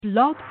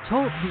Blog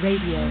Talk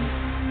Radio.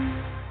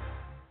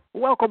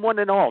 Welcome one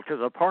and all to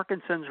the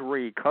Parkinson's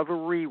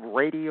Recovery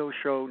Radio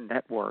Show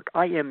Network.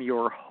 I am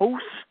your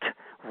host,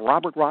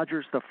 Robert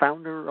Rogers, the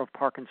founder of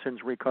Parkinson's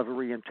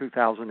Recovery in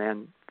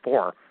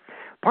 2004.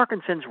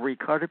 Parkinson's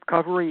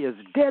Recovery is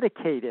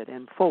dedicated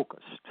and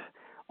focused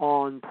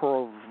on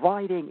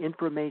providing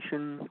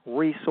information,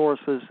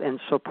 resources, and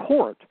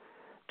support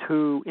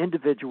to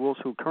individuals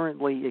who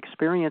currently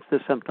experience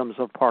the symptoms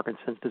of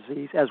Parkinson's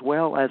disease, as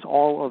well as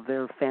all of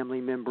their family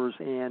members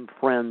and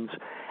friends.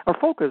 Our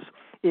focus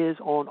is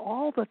on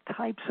all the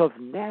types of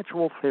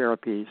natural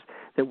therapies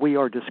that we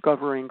are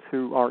discovering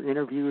through our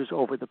interviews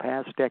over the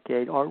past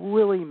decade are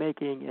really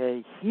making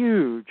a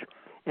huge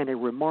and a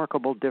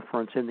remarkable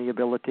difference in the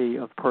ability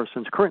of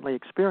persons currently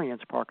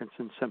experiencing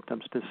Parkinson's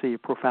symptoms to see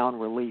profound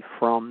relief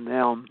from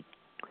them.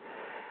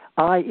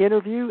 I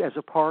interview, as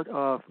a part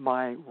of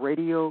my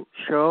radio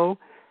show,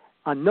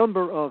 a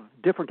number of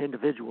different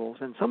individuals,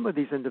 and some of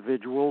these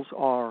individuals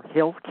are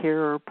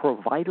healthcare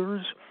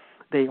providers.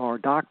 They are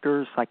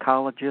doctors,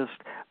 psychologists,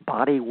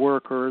 body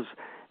workers,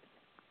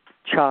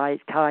 Tai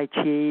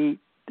Chi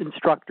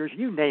instructors,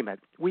 you name it.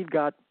 We've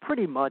got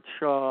pretty much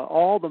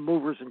all the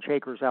movers and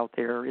shakers out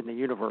there in the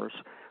universe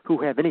who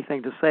have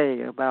anything to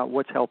say about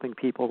what's helping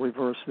people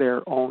reverse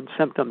their own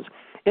symptoms.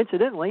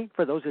 Incidentally,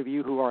 for those of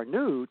you who are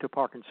new to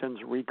Parkinson's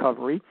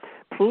recovery,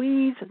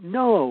 please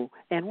know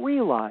and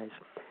realize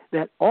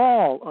that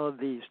all of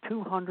these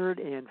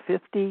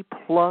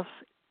 250-plus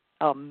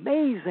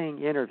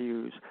amazing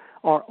interviews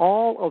are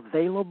all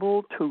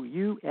available to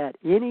you at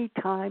any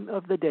time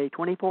of the day,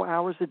 24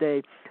 hours a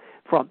day,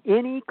 from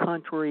any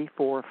country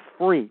for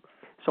free.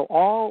 So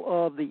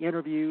all of the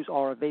interviews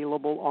are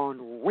available on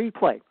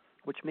replay,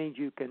 which means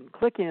you can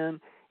click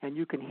in and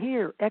you can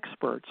hear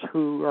experts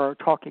who are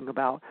talking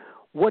about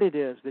what it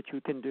is that you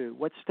can do,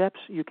 what steps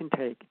you can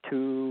take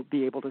to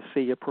be able to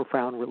see a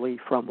profound relief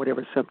from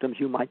whatever symptoms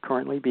you might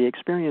currently be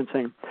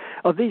experiencing.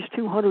 Of these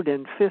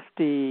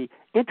 250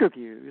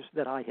 interviews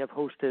that I have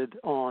hosted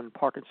on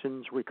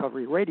Parkinson's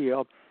Recovery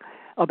Radio,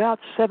 about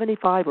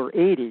 75 or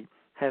 80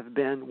 have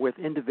been with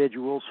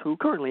individuals who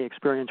currently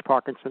experience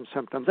Parkinson's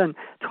symptoms and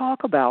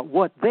talk about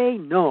what they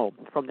know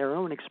from their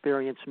own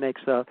experience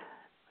makes a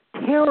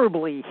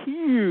terribly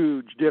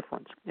huge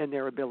difference in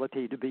their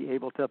ability to be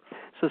able to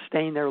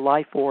sustain their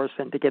life force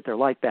and to get their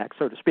life back,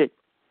 so to speak.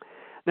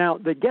 Now,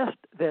 the guest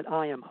that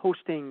I am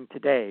hosting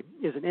today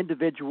is an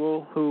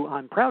individual who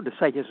I'm proud to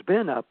say has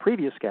been a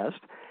previous guest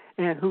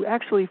and who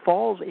actually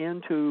falls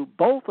into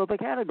both of the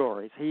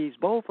categories. He's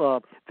both a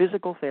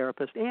physical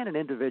therapist and an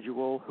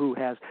individual who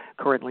has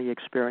currently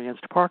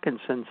experienced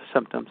Parkinson's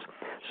symptoms.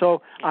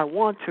 So I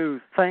want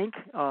to thank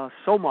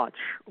so much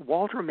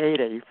Walter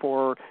Mady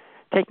for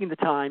taking the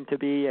time to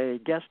be a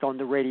guest on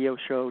the radio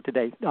show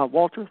today.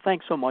 Walter,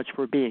 thanks so much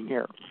for being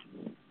here.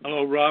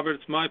 Hello, Robert.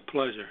 It's my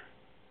pleasure.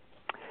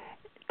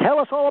 Tell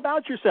us all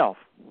about yourself.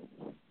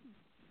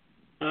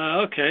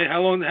 Okay.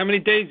 How many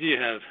days do you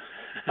have?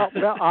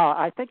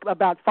 I think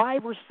about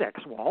 5 or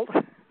 6, Walt.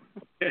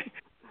 Okay.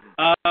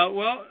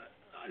 Well,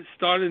 I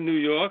started in New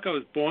York. I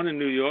was born in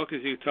New York,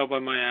 as you can tell by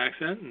my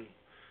accent.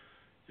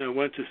 And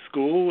went to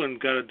school and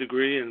got a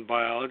degree in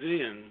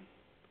biology and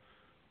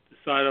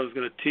decided I was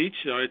going to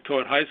teach. I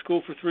taught high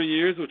school for 3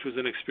 years, which was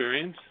an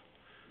experience.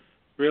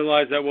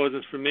 Realized that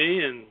wasn't for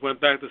me and went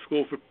back to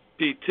school for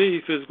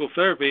PT, physical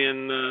therapy,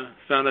 and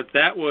found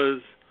that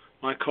was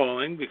my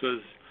calling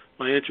because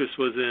my interest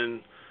was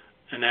in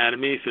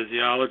anatomy,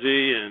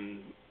 physiology, and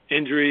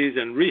injuries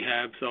and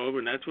rehab.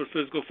 And that's what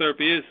physical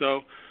therapy is.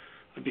 So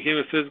I became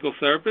a physical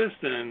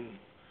therapist and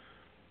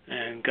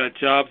got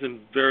jobs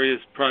in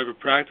various private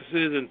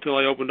practices until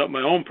I opened up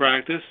my own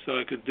practice so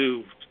I could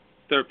do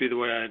therapy the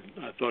way I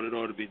thought it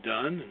ought to be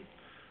done.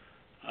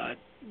 And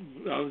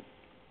I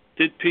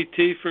did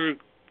PT for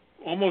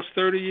almost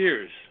 30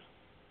 years,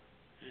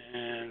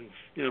 and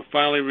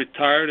finally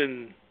retired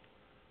in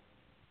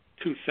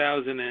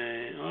 2000.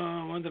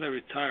 When did I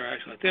retire?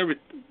 Actually, I think I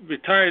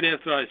retired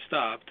after I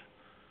stopped.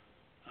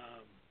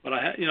 But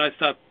I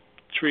stopped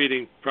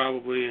treating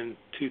probably in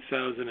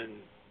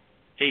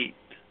 2008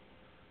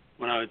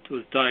 when I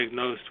was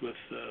diagnosed with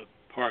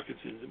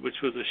Parkinson's, which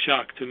was a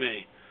shock to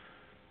me.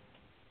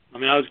 I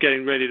mean, I was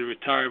getting ready to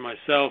retire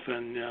myself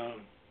and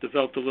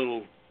developed a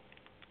little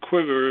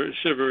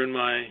shiver in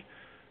my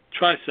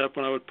tricep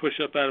when I would push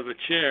up out of a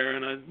chair.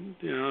 And as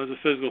a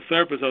physical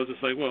therapist, I was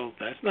just like, well,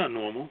 that's not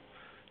normal.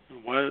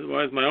 Why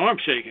is my arm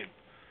shaking?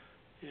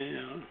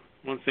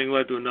 One thing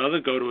led to another.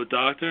 Go to a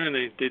doctor, and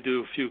they do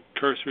a few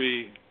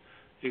cursory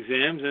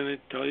exams, and they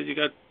tell you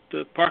got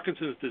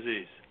Parkinson's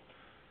disease.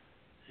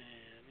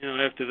 And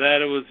after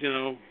that, it was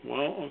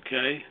well,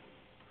 okay,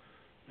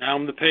 now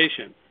I'm the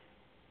patient.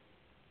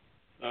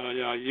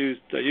 I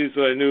used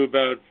what I knew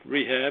about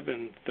rehab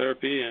and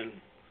therapy and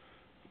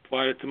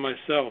applied it to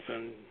myself.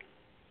 And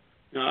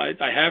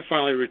I have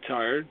finally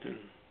retired and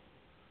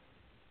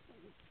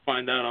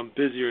find out I'm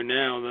busier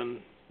now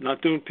than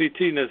not doing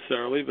PT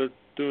necessarily, but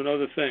doing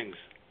other things.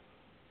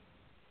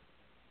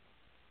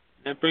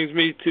 That brings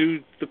me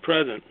to the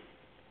present.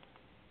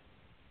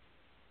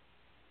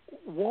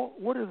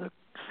 what are the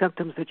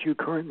symptoms that you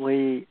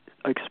currently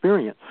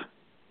experience?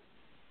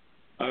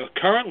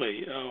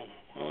 Currently,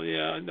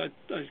 I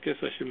guess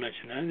I should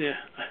mention that. Yeah,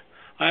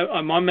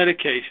 I'm on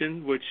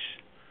medication, which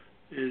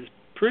is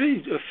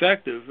pretty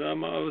effective. I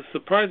was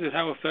surprised at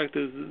how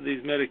effective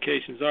these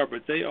medications are,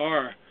 but they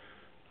are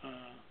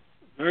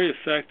very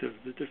effective.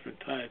 The different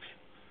types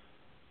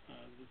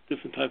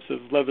of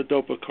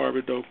levodopa,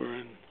 carbidopa,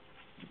 and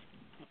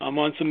I'm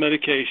on some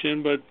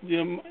medication. But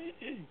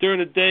during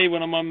the day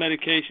when I'm on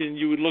medication,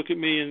 you would look at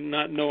me and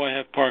not know I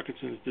have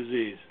Parkinson's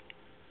disease.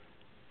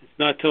 It's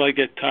not till I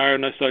get tired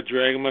and I start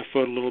dragging my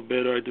foot a little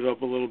bit, or I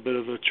develop a little bit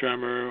of a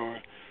tremor, or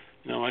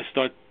I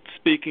start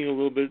speaking a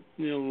little bit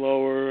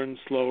lower and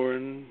slower,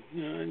 and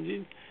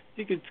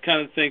you could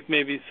kind of think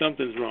maybe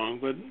something's wrong.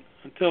 But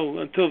until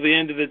the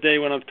end of the day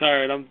when I'm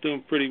tired, I'm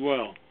doing pretty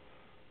well.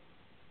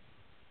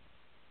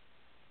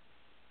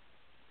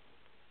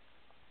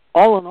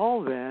 All in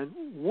all, then,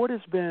 what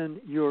has been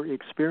your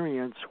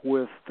experience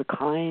with the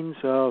kinds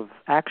of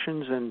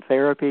actions and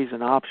therapies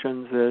and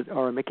options that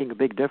are making a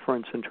big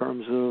difference in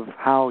terms of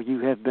how you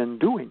have been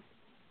doing?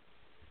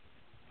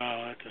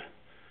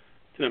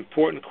 It's an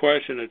important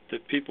question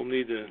that people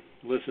need to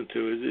listen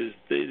to. Is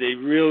they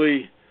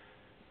really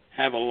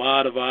have a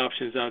lot of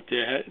options out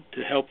there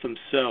to help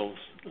themselves.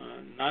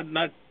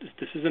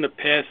 This isn't a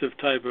passive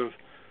type of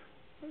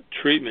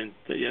treatment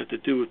that you have to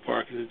do with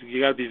Parkinson's.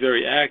 You got to be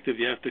very active.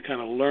 You have to kind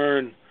of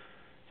learn,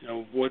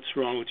 what's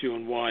wrong with you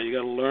and why. You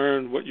got to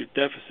learn what your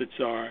deficits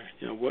are,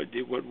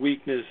 what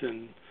weakness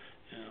and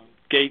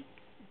gait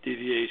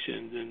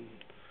deviations, and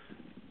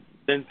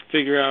then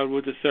figure out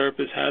with the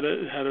therapist how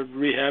to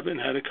rehab it and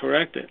how to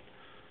correct it.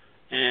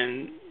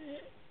 And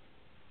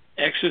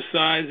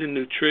exercise and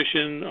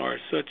nutrition are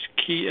such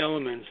key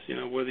elements.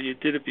 Whether you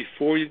did it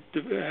before you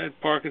had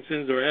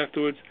Parkinson's or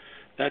afterwards,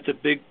 that's a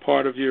big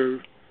part of your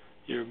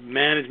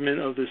management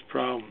of this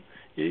problem.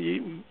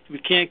 We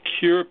can't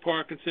cure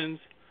Parkinson's,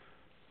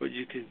 but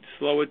you can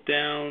slow it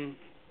down.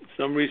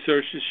 Some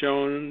research has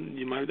shown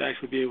you might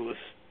actually be able to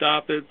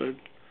stop it, but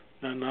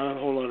not a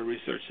whole lot of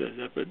research says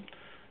that. But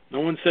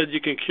no one said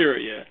you can cure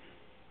it yet.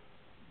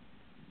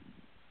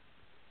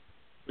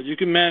 But you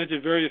can manage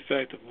it very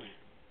effectively.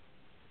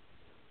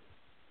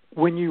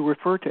 When you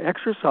refer to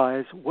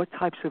exercise, what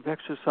types of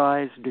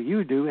exercise do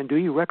you do, and do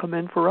you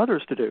recommend for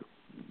others to do?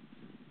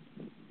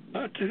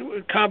 A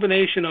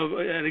combination of,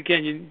 and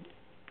again,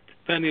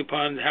 depending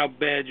upon how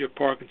bad your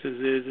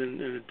Parkinson's is and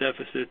the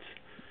deficits,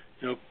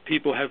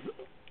 people have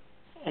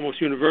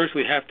almost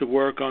universally have to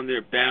work on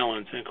their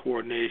balance and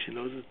coordination.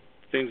 Those are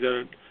things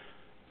that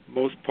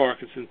most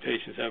Parkinson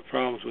patients have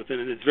problems with,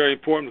 and it's very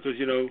important because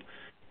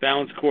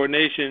balance,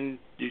 coordination,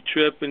 you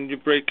trip and you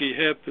break your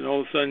hip, and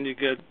all of a sudden you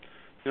get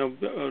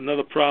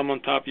another problem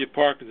on top of your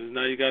Parkinson's.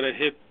 Now you got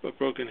a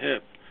broken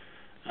hip.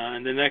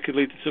 And then that could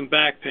lead to some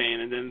back pain,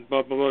 and then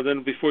blah, blah, blah.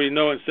 Then before you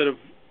know it, instead of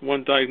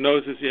one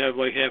diagnosis, you have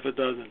like half a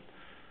dozen.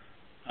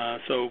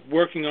 So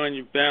working on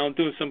your balance,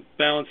 doing some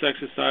balance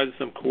exercises,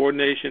 some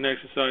coordination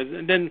exercises,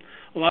 and then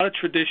a lot of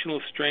traditional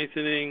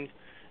strengthening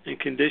and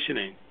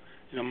conditioning.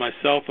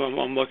 Myself,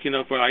 I'm lucky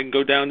enough where I can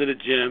go down to the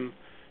gym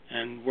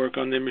and work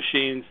on their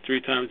machines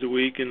 3 times a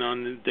week, and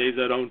on the days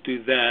I don't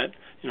do that,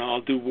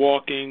 I'll do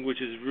walking,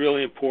 which is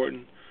really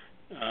important,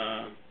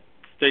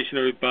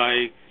 stationary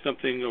bike,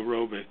 something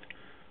aerobic.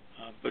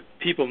 But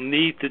people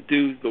need to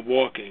do the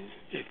walking.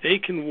 If they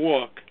can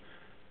walk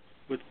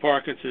with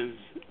Parkinson's,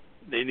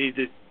 they need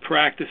to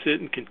practice it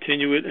and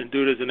continue it and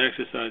do it as an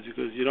exercise,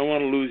 because you don't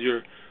want to lose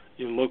your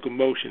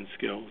locomotion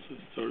skills,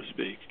 so to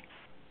speak.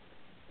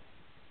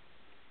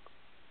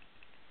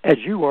 As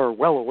you are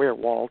well aware,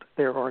 Walt,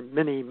 there are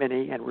many,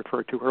 many, and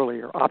referred to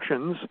earlier,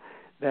 options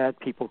that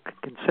people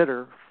can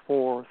consider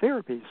for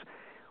therapies.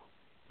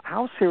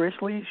 How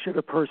seriously should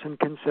a person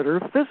consider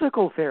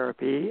physical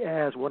therapy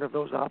as one of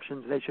those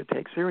options they should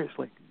take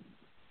seriously?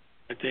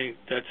 I think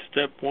that's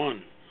step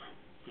one.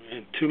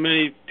 And too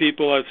many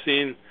people I've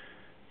seen,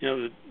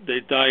 they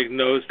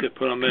diagnose, they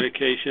put on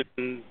medication,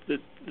 and the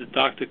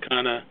doctor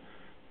kind of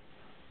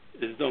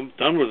is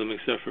done with them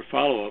except for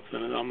follow-ups.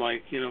 And I'm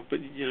like, but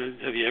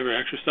have you ever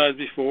exercised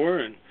before?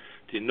 And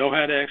do you know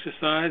how to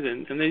exercise?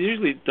 And they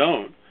usually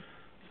don't.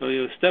 So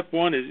step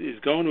one is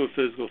going to a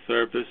physical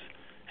therapist,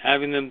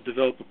 having them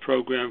develop a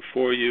program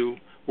for you,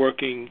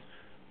 working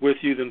with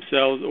you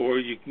themselves, or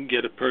you can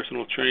get a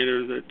personal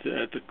trainer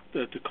at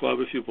the club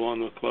if you belong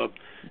to a club,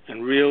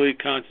 and really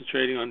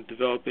concentrating on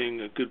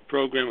developing a good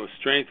program of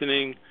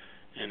strengthening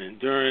and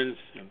endurance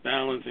and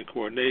balance and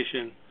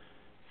coordination,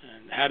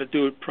 and how to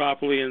do it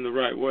properly in the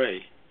right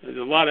way. There's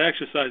a lot of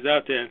exercise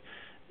out there,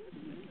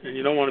 and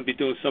you don't want to be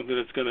doing something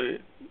that's going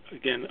to,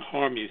 again,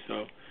 harm you.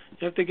 So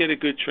you have to get a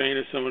good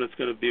trainer, someone that's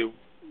going to be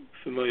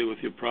familiar with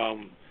your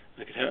problem,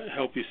 that can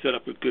help you set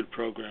up a good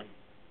program.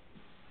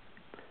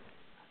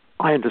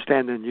 I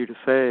understand in you to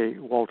say,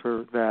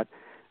 Walter, that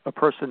a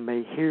person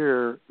may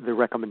hear the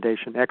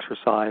recommendation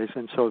exercise,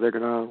 and so they're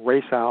going to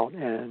race out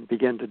and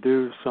begin to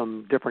do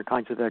some different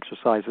kinds of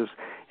exercises,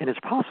 and it's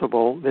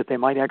possible that they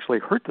might actually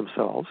hurt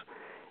themselves.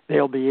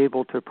 they'll be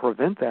able to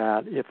prevent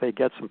that if they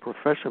get some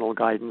professional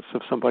guidance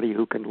of somebody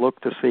who can look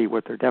to see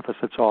what their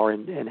deficits are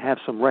and have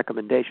some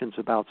recommendations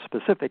about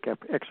specific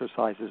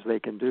exercises they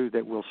can do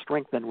that will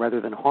strengthen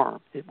rather than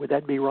harm. Would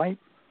that be right?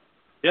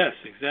 Yes,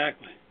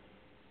 exactly.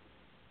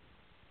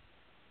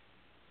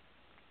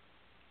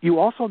 You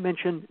also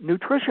mentioned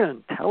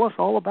nutrition. Tell us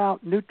all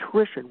about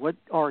nutrition. What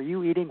are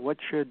you eating? What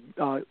should,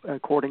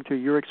 according to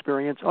your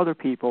experience, other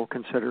people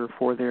consider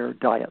for their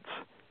diets?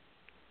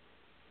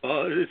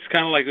 It's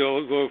kind of like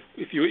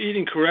if you were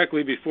eating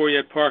correctly before you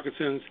had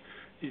Parkinson's,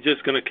 you're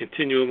just going to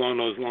continue along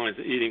those lines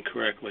of eating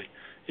correctly.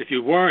 If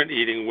you weren't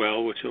eating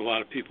well, which a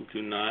lot of people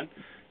do not,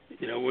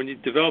 when you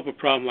develop a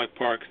problem like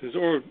Parkinson's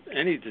or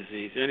any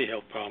disease, any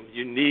health problem,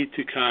 you need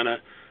to kind of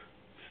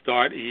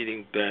start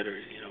eating better.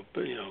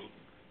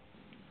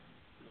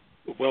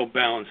 A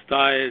well-balanced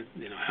diet.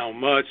 How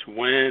much,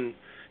 when.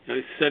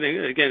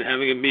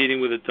 Having a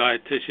meeting with a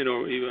dietitian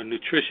or even a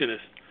nutritionist.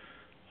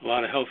 A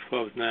lot of health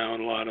clubs now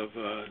and a lot of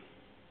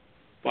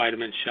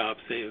vitamin shops,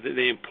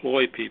 they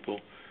employ people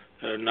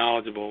that are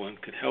knowledgeable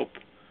and can help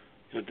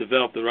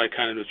develop the right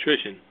kind of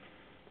nutrition.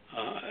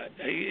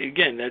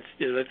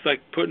 That's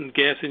like putting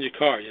gas in your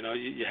car.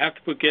 You have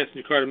to put gas in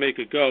your car to make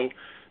it go,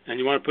 and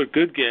you want to put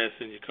good gas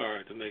in your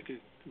car to make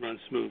it run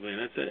smoothly.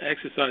 And that's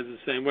exercise is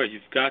the same way.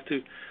 You've got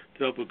to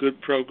develop a good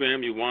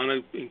program. You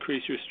want to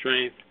increase your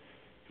strength.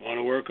 You want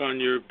to work on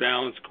your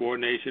balance,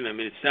 coordination. I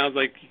mean, it sounds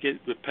like you get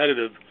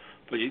repetitive,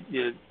 but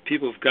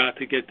people have got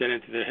to get that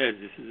into their heads.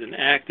 This is an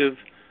active,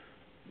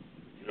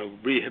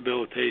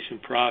 rehabilitation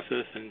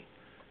process, and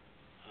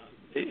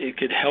it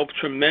could help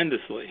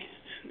tremendously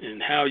in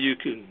how you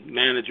can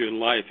manage your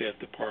life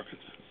after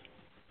Parkinson's.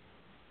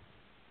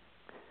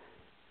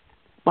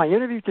 My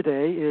interview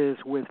today is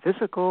with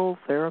physical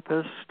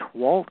therapist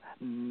Walter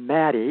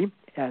Mady.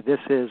 This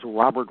is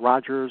Robert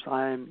Rogers.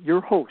 I'm your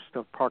host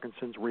of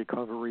Parkinson's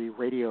Recovery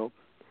Radio.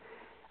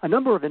 A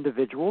number of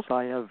individuals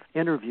I have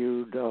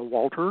interviewed,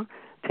 Walter,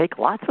 take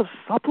lots of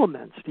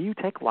supplements. Do you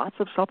take lots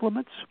of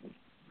supplements?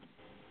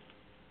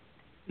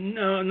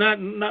 No, not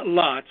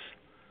lots.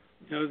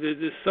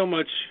 There's so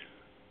much,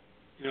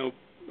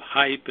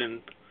 hype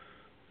and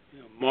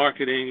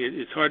marketing.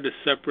 It's hard to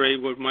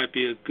separate what might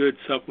be a good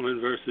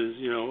supplement versus,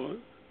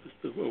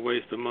 just a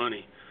waste of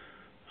money.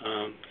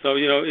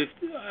 If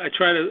I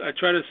try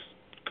to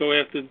go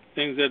after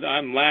things that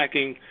I'm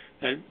lacking,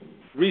 that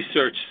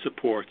research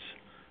supports,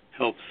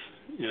 helps,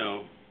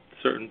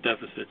 certain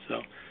deficits.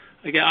 So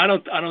again, I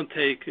don't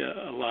take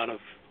a lot of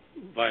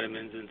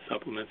vitamins and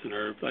supplements and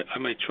herbs. I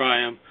might try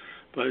them,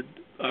 but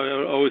I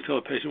always tell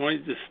a patient, why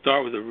don't you just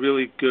start with a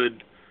really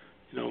good,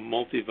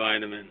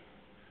 multivitamin,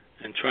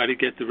 and try to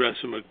get the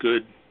rest from a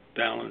good,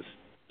 balanced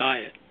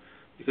diet.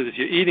 Because if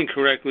you're eating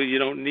correctly, you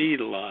don't need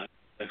a lot of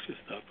extra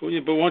stuff.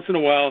 But once in a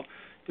while,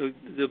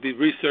 there'll be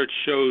research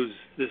shows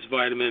this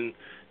vitamin,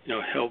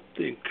 help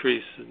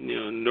increase,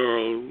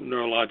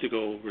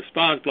 neurological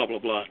response, blah, blah,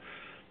 blah.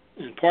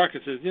 And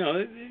Parkinson's,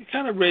 it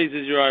kind of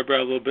raises your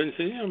eyebrow a little bit and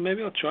say,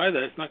 maybe I'll try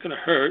that. It's not going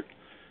to hurt.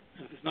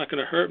 If it's not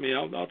going to hurt me,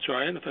 I'll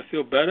try it. And if I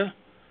feel better,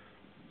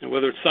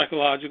 whether it's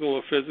psychological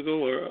or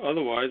physical or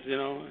otherwise,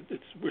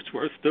 it's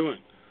worth doing.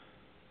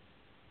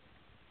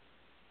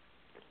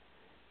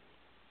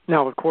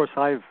 Now, of course,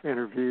 I've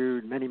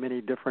interviewed many, many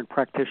different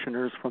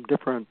practitioners from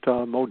different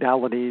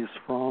modalities,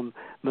 from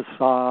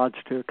massage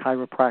to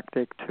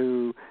chiropractic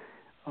to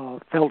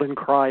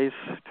Feldenkrais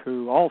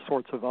to all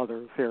sorts of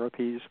other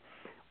therapies.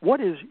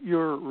 What is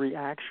your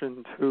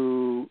reaction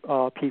to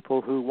people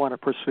who want to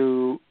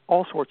pursue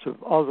all sorts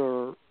of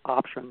other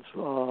options,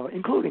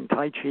 including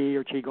Tai Chi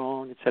or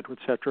Qigong, et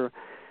cetera,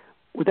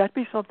 Would that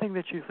be something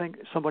that you think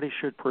somebody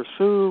should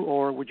pursue,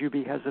 or would you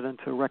be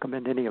hesitant to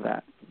recommend any of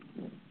that?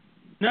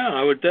 No,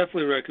 I would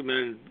definitely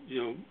recommend,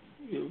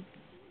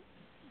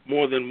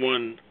 more than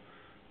one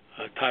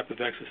type of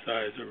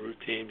exercise or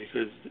routine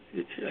because,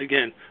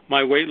 again,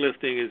 my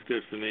weightlifting is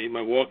good for me,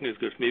 my walking is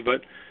good for me,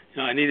 but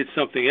I needed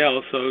something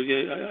else, so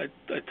I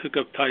took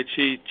up Tai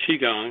Chi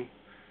Qigong,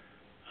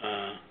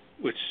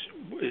 which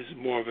is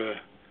more of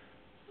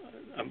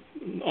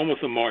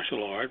almost a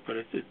martial art, but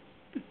it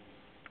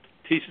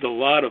teaches a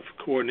lot of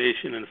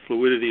coordination and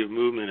fluidity of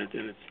movement,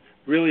 and it's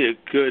really a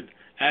good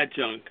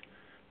adjunct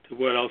to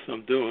what else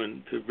I'm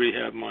doing to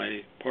rehab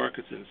my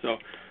Parkinson's. So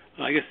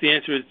I guess the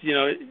answer is,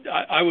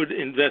 I would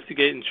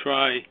investigate and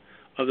try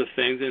other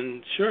things,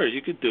 and sure,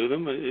 you could do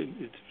them.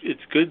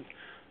 It's good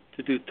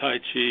to do Tai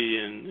Chi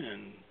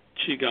and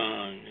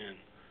Qigong and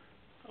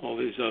all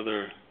these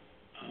other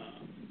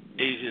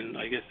Asian,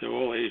 I guess they're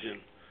all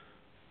Asian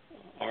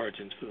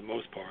origins for the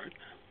most part.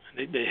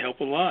 And they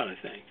help a lot, I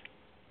think.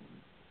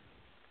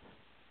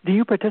 Do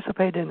you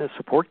participate in a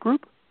support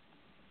group?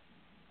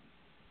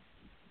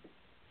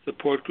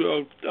 Support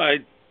group? I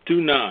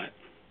do not.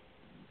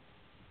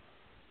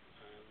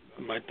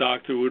 My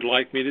doctor would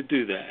like me to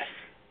do that.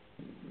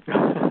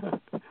 I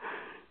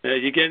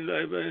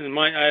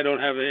don't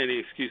have any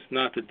excuse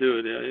not to do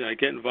it. I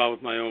get involved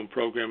with my own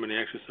program and the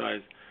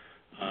exercise.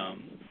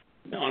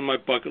 On my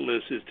bucket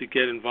list is to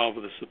get involved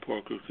with a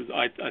support group because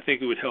I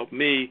think it would help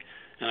me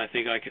and I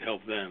think I could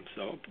help them.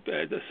 So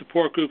the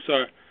support groups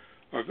are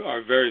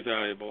very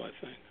valuable, I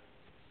think.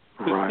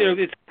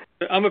 Right.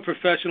 I'm a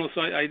professional,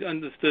 so I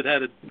understood how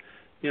to,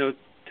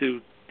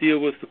 to deal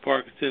with the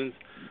Parkinson's.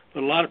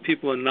 But a lot of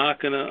people are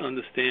not going to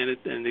understand it,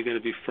 and they're going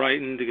to be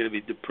frightened. They're going to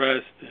be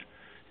depressed.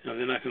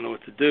 They're not going to know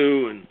what to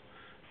do, and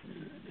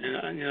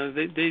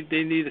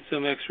they needed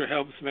some extra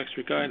help, some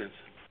extra guidance.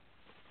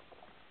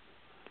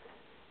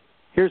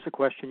 Here's a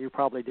question you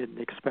probably didn't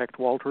expect,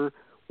 Walter.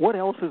 What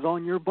else is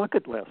on your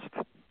bucket list?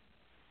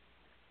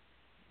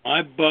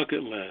 My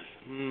bucket list.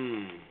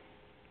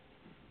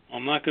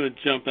 I'm not going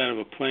to jump out of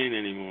a plane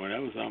anymore.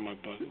 That was on my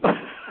bucket list.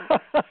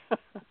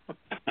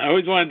 I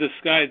always wanted to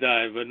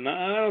skydive, but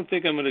I don't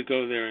think I'm going to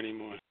go there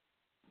anymore.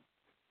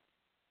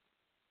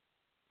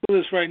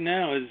 This right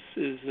now is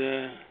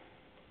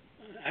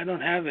I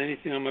don't have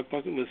anything on my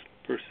bucket list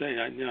per se.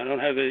 I don't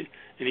have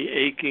any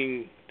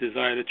aching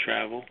desire to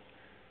travel.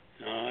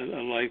 I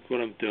like what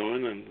I'm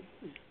doing, and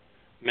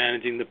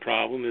managing the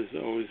problem is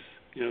always,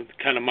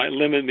 kind of might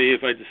limit me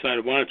if I decide I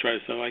want to try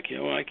something.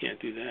 I can't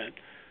do that.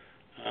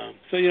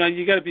 So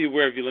you got to be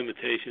aware of your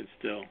limitations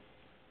still,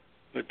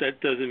 but that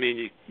doesn't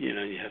mean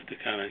you have to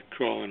kind of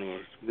crawl into a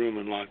room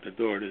and lock the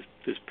door.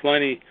 There's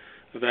plenty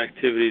of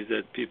activities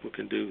that people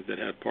can do that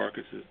have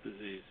Parkinson's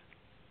disease.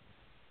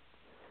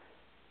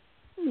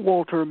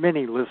 Walter,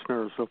 many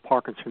listeners of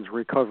Parkinson's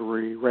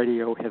Recovery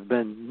Radio have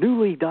been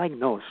newly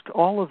diagnosed.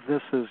 All of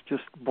this is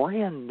just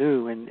brand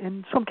new and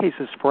in some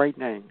cases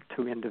frightening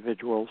to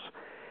individuals.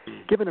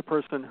 Given a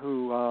person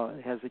who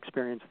has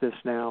experienced this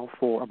now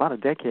for about a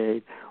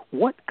decade,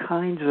 what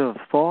kinds of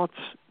thoughts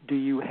do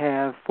you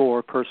have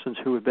for persons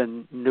who have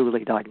been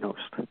newly diagnosed?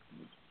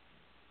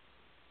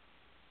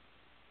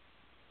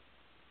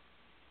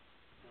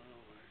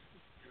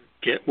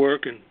 Get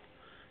working,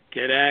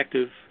 get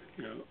active,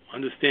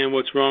 understand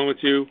what's wrong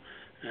with you,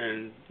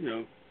 and,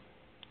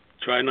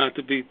 try not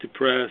to be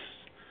depressed,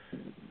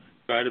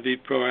 try to be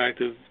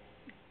proactive.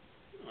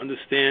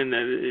 Understand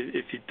that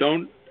if you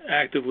don't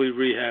actively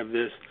rehab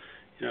this,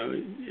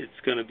 it's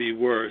going to be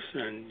worse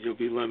and you'll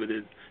be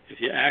limited.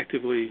 If you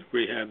actively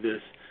rehab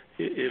this,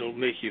 it'll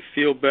make you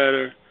feel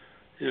better.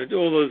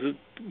 All those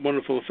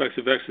wonderful effects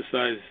of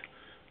exercise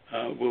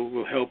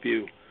will help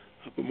you.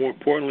 But more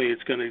importantly,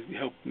 it's going to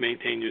help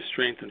maintain your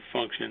strength and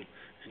function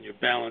and your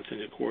balance and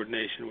your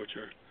coordination, which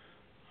are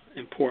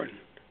important.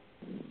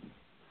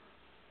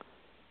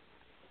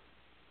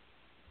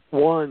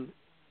 One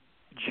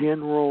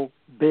general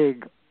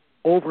big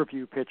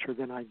overview picture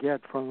that I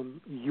get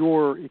from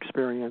your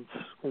experience,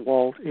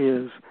 Walt,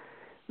 is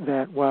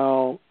that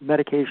while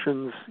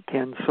medications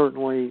can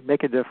certainly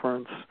make a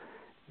difference,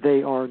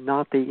 they are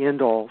not the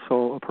end-all,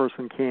 so a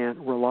person can't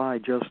rely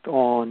just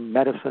on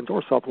medicines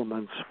or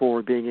supplements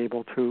for being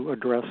able to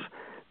address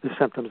the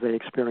symptoms they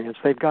experience.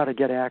 They've got to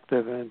get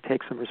active and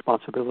take some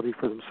responsibility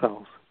for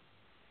themselves.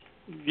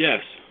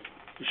 Yes,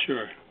 for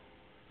sure.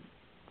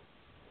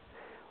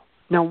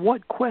 Now,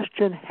 what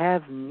question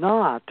have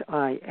not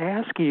I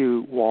asked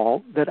you,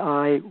 Walt, that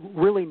I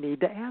really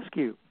need to ask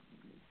you?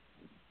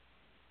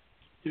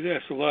 You've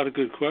asked a lot of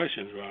good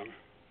questions, Robert.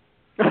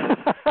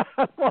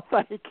 Well,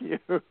 thank you.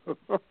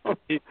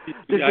 Did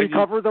we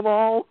cover them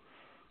all?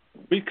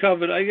 We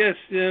covered, I guess,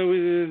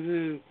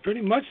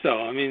 pretty much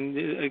so. I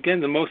mean,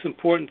 again, the most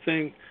important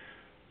thing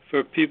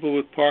for people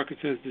with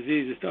Parkinson's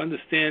disease is to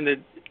understand that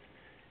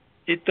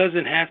it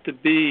doesn't have to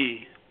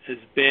be as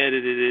bad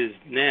as it is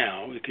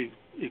now.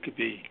 It could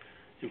be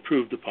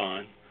improved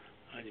upon.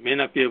 You may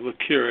not be able to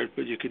cure it,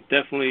 but you could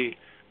definitely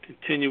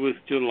continue with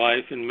your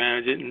life and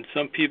manage it. And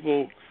some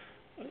people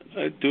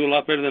do a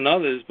lot better than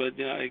others. But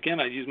again,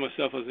 I use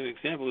myself as an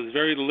example. There's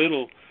very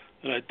little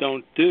that I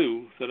don't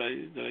do that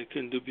I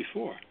couldn't do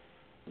before.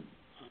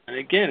 And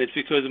again, it's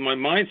because of my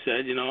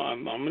mindset.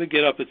 I'm going to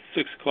get up at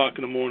 6 o'clock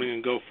in the morning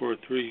and go for a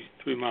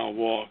 3-mile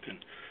walk, and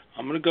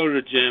I'm going to go to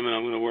the gym and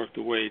I'm going to work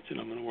the weights and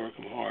I'm going to work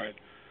them hard.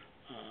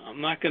 I'm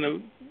not going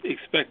to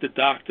expect a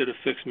doctor to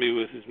fix me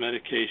with his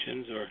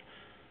medications or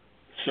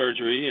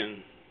surgery,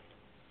 and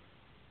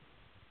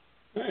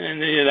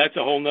that's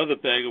a whole other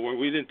bag of work.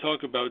 We didn't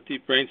talk about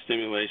deep brain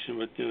stimulation,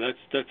 but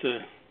that's a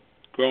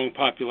growing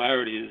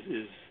popularity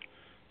is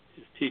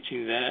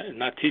teaching that, and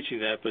not teaching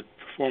that, but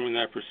performing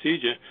that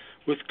procedure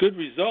with good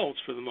results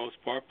for the most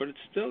part. But it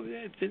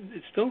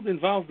still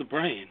involves the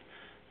brain,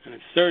 and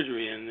it's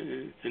surgery and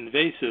it's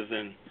invasive,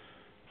 and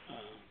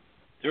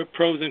there are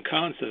pros and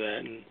cons to that.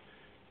 And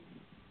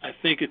I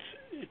think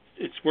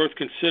it's worth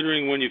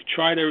considering when you've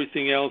tried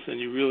everything else and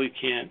you really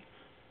can't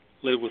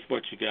live with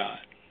what you got.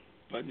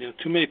 But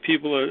too many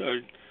people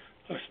are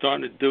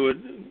starting to do it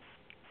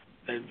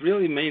that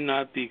really may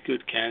not be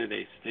good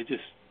candidates. They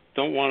just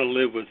don't want to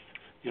live with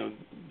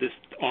this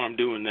arm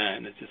doing that,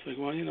 and it's just like,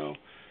 well,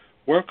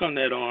 work on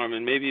that arm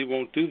and maybe it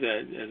won't do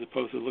that, as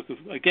opposed to looking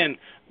for, again,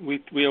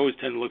 we always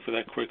tend to look for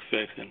that quick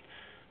fix, and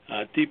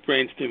deep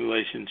brain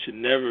stimulation should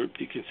never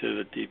be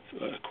considered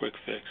a quick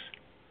fix.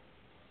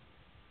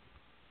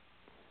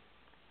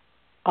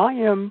 I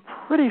am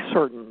pretty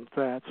certain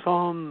that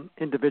some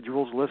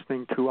individuals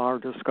listening to our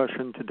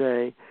discussion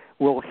today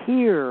will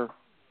hear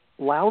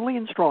loudly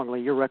and strongly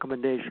your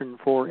recommendation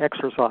for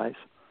exercise.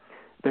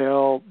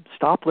 They'll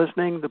stop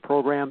listening, the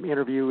program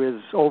interview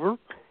is over,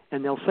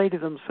 and they'll say to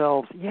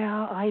themselves,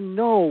 yeah, I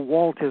know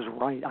Walt is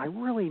right. I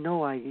really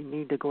know I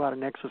need to go out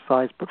and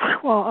exercise, but,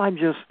 well,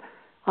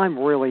 I'm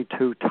really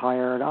too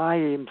tired. I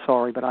am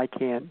sorry, but I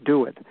can't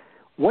do it.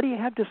 What do you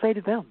have to say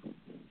to them?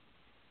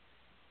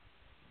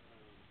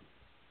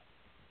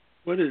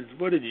 What did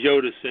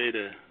Yoda say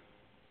to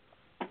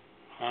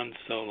Han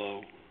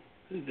Solo?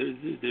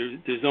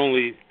 There's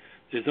only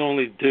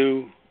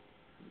do,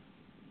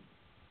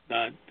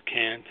 not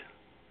can't.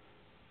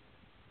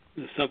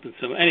 There's something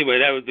similar. Anyway,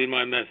 that would be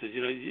my message.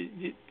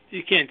 You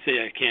can't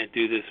say I can't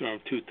do this or I'm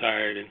too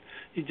tired, and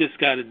you just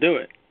got to do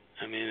it.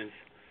 I mean,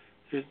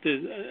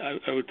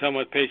 I would tell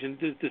my patient,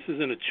 this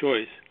isn't a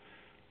choice.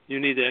 You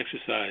need to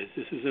exercise.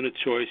 This isn't a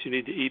choice. You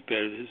need to eat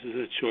better. This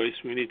isn't a choice.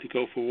 We need to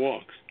go for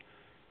walks.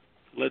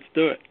 Let's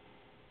do it.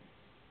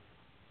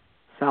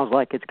 Sounds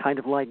like it's kind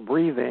of like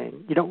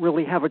breathing. You don't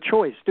really have a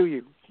choice, do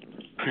you?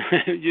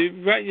 You're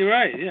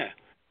right, yeah.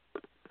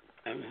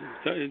 I mean,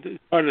 it's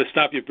harder to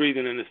stop your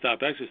breathing than to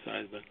stop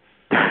exercise, but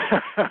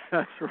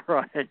that's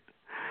right.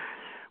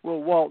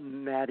 Well, Walter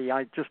Mady,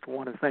 I just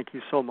want to thank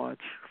you so much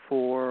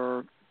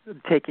for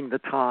taking the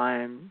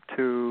time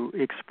to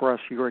express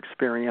your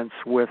experience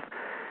with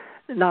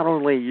not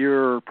only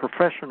your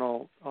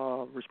professional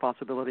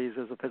responsibilities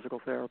as a physical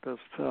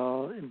therapist,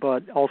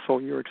 but also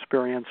your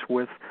experience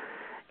with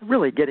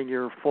really getting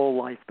your full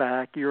life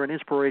back. You're an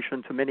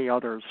inspiration to many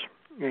others.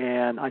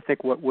 And I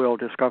think what we'll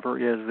discover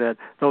is that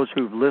those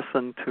who've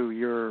listened to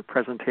your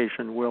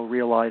presentation will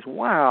realize,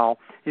 wow,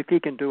 if he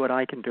can do it,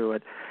 I can do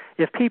it.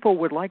 If people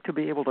would like to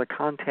be able to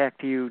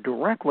contact you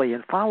directly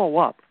and follow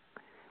up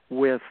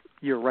with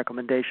your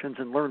recommendations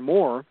and learn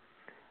more,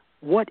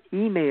 what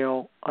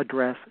email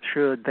address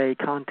should they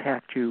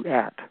contact you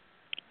at?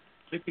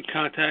 They can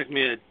contact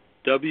me at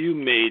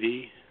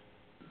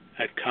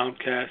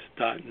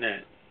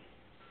wmady@comcast.net.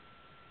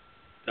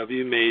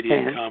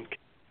 wmady@comcast.net.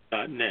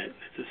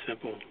 It's a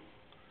simple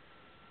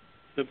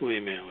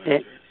email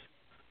address.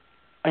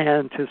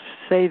 And to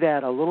say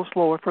that a little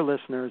slower for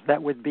listeners,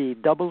 that would be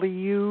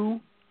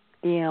W-M...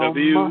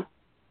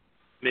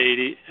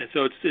 Mady. And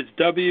so it's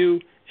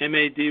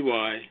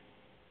W-M-A-D-Y,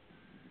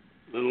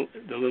 the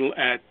little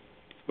at,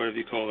 whatever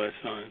you call that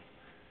sign,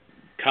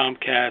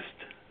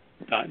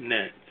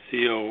 Comcast.net,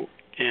 C-O-M-C-A-S-T,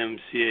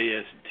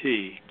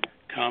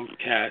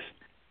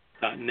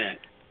 Comcast.net.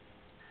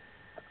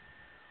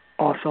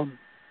 Awesome.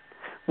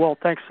 Well,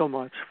 thanks so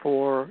much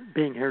for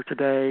being here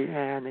today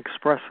and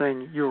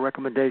expressing your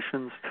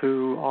recommendations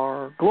to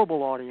our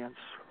global audience,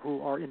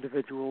 who are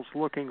individuals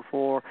looking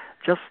for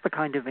just the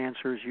kind of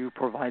answers you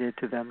provided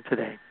to them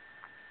today.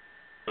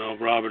 Well,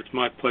 Robert, it's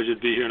my pleasure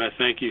to be here, and I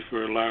thank you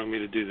for allowing me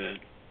to do that.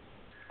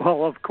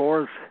 Well, of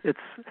course, it's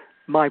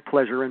my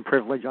pleasure and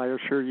privilege, I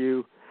assure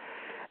you.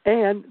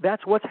 And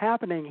that's what's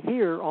happening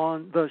here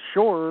on the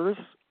shores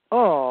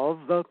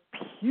of the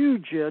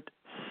Puget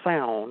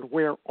Sound,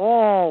 where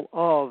all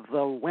of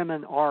the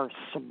women are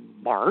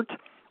smart,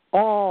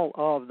 all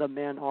of the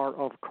men are,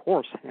 of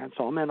course,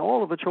 handsome, and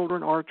all of the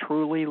children are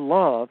truly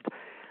loved.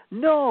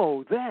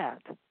 Know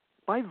that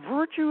by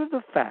virtue of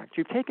the fact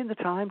you've taken the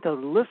time to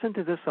listen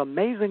to this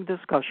amazing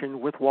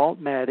discussion with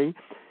Walter Mady,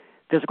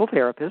 physical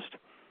therapist,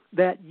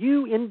 that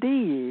you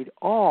indeed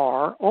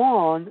are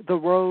on the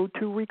road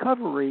to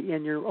recovery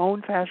in your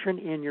own fashion,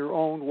 in your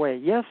own way.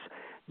 Yes,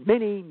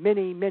 many,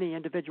 many, many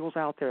individuals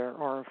out there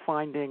are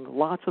finding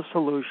lots of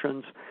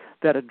solutions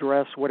that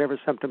address whatever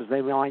symptoms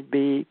they might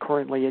be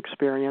currently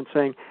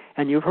experiencing.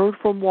 And you've heard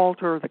from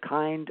Walter the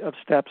kind of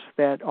steps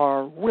that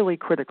are really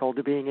critical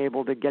to being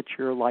able to get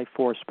your life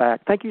force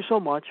back. Thank you so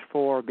much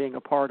for being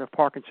a part of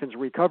Parkinson's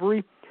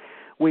recovery.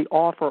 We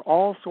offer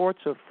all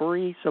sorts of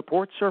free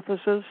support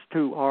services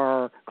to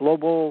our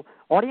global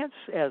audience,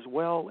 as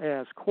well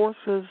as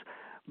courses,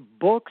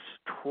 books,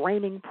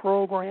 training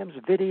programs,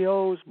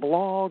 videos,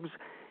 blogs,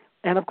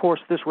 and, of course,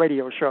 this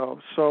radio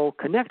show. So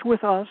connect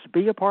with us,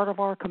 be a part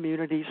of our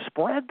community,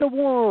 spread the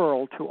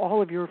word to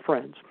all of your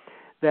friends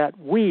that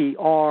we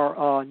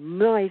are a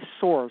nice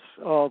source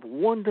of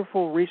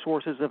wonderful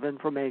resources of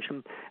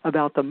information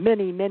about the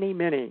many, many,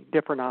 many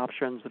different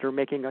options that are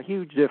making a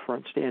huge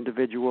difference to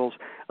individuals,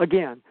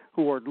 again,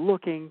 who are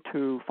looking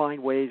to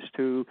find ways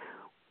to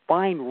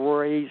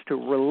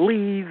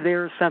relieve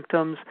their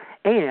symptoms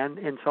and,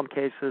 in some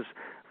cases,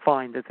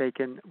 find that they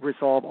can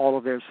resolve all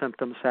of their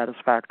symptoms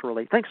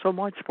satisfactorily. Thanks so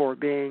much for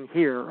being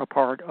here, a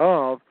part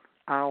of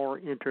our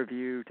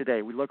interview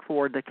today. We look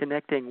forward to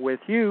connecting with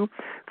you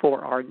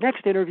for our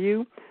next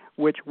interview,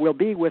 which will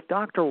be with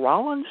Dr.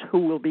 Rollins, who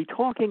will be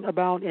talking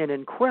about an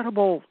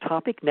incredible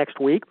topic next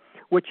week,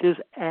 which is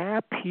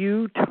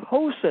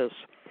apoptosis,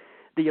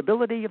 the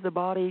ability of the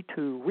body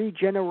to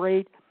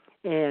regenerate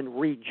and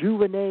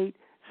rejuvenate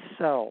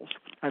cells.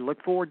 I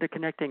look forward to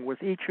connecting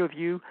with each of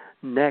you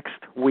next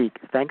week.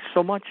 Thanks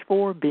so much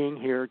for being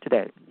here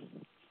today.